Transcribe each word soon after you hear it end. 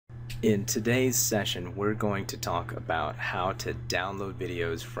In today's session, we're going to talk about how to download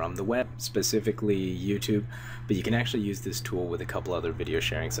videos from the web, specifically YouTube, but you can actually use this tool with a couple other video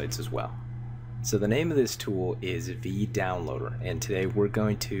sharing sites as well. So the name of this tool is vDownloader, and today we're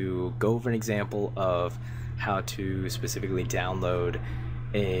going to go over an example of how to specifically download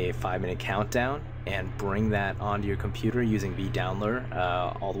a 5-minute countdown and bring that onto your computer using vDownloader,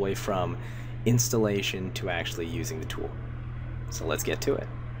 all the way from installation to actually using the tool. So let's get to it.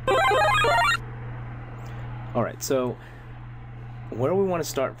 Alright, so where we want to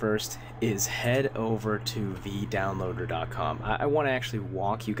start first is head over to vDownloader.com. I want to actually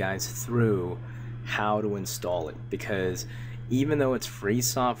walk you guys through how to install it, because even though it's free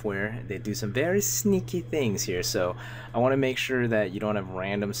software, they do some very sneaky things here. So I want to make sure that you don't have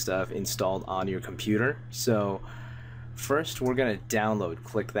random stuff installed on your computer. So first we're going to download.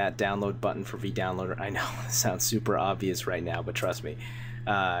 Click that download button for vDownloader. I know it sounds super obvious right now, but trust me,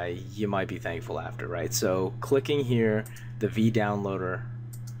 you might be thankful after, right? So clicking here, the vDownloader,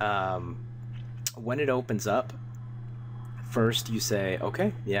 when it opens up, first you say,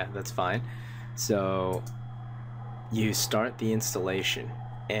 okay, yeah, that's fine. So you start the installation,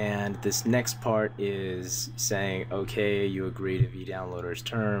 and this next part is saying, okay, you agree to vDownloader's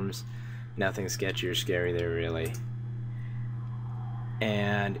terms. Nothing sketchy or scary there, really.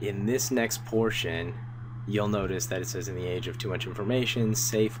 And in this next portion, you'll notice that it says, in the age of too much information,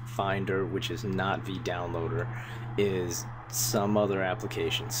 Safe Finder, which is not vDownloader, is some other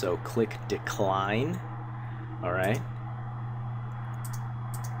application. So click decline. All right.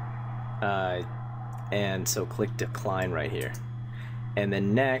 And so click decline right here. And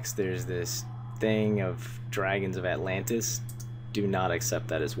then next, there's this thing of Dragons of Atlantis. Do not accept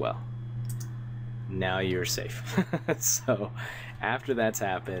that as well. Now you're safe. So after that's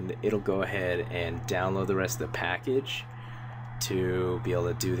happened, it'll go ahead and download the rest of the package to be able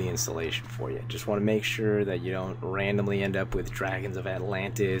to do the installation for you. Just want to make sure that you don't randomly end up with Dragons of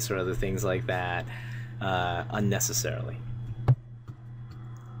Atlantis or other things like that unnecessarily.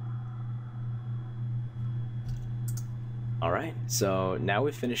 Alright, so now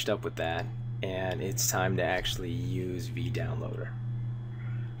we've finished up with that, and it's time to actually use vDownloader.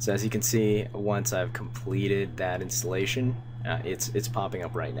 So as you can see, once I've completed that installation, it's popping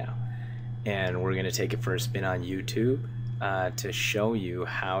up right now. And we're going to take it for a spin on YouTube to show you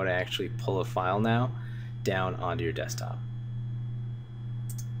how to actually pull a file now down onto your desktop.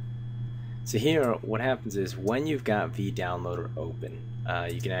 So here, what happens is when you've got vDownloader open,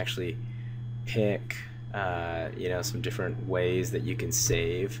 you can actually pick some different ways that you can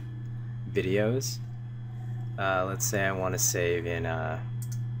save videos. Let's say I want to save in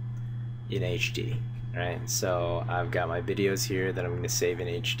HD, right? So I've got my videos here that I'm going to save in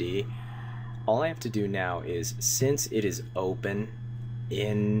HD. All I have to do now is, since it is open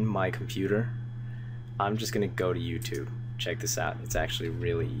in my computer, I'm just going to go to YouTube. Check this out. It's actually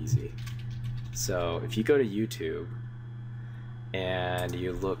really easy. So if you go to YouTube and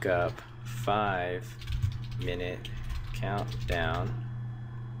you look up 5-minute countdown,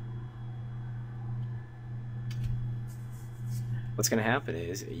 what's going to happen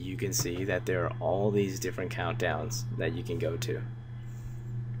is you can see that there are all these different countdowns that you can go to.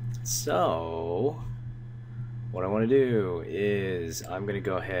 So what I want to do is I'm going to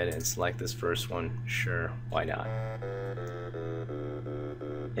go ahead and select this first one. Sure, why not?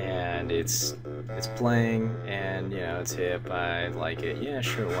 And it's playing, and it's hip. I like it. Yeah,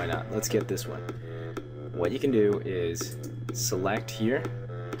 sure, why not? Let's get this one. What you can do is select here.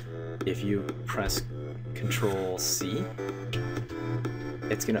 If you press Control C,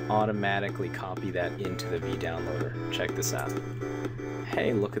 it's going to automatically copy that into the vDownloader. Check this out.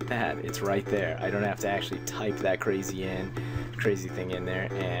 Hey, look at that. It's right there. I don't have to actually type that crazy thing in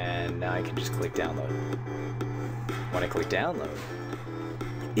there, and now I can just click download. When I click download,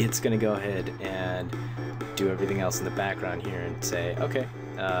 it's going to go ahead and do everything else in the background here and say, okay,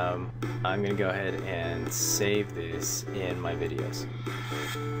 I'm going to go ahead and save this in my videos.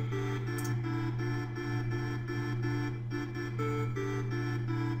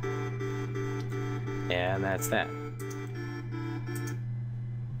 And that's that.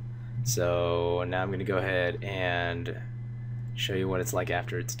 So now I'm going to go ahead and show you what it's like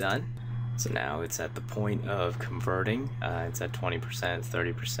after it's done. So now it's at the point of converting. It's at 20%,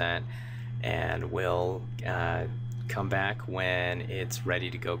 30%, and will come back when it's ready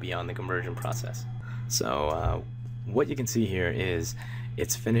to go beyond the conversion process. So what you can see here is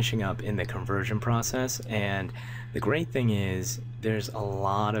it's finishing up in the conversion process, and the great thing is there's a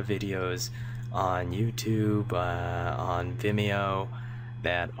lot of videos on YouTube, on Vimeo,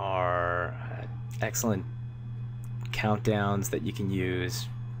 that are excellent countdowns that you can use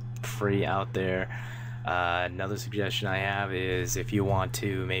free out there. Another suggestion I have is if you want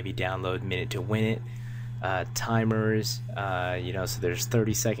to maybe download Minute to Win It timers, you know, so there's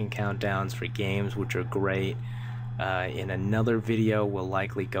 30-second countdowns for games, which are great. In another video, we'll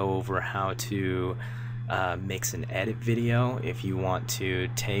likely go over how to mix and edit video if you want to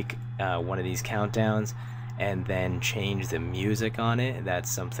take one of these countdowns and then change the music on it. That's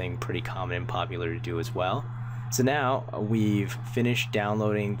something pretty common and popular to do as well. So now we've finished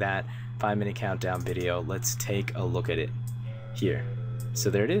downloading that 5-minute countdown video. Let's take a look at it here. So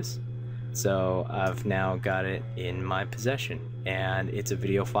there it is. So I've now got it in my possession, and it's a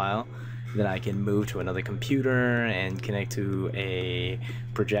video file that I can move to another computer and connect to a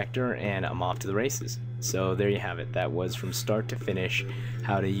projector, and I'm off to the races. So there you have it. That was from start to finish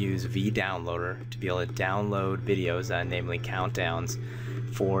how to use vDownloader to be able to download videos, namely countdowns,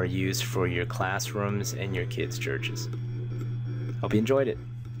 for use for your classrooms and your kids' churches. Hope you enjoyed it.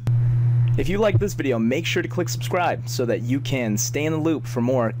 If you like this video, make sure to click subscribe so that you can stay in the loop for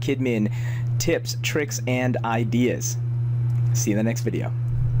more Kidmin tips, tricks, and ideas. See you in the next video.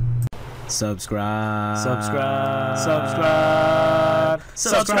 Subscribe. Subscribe. Subscribe.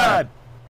 Subscribe.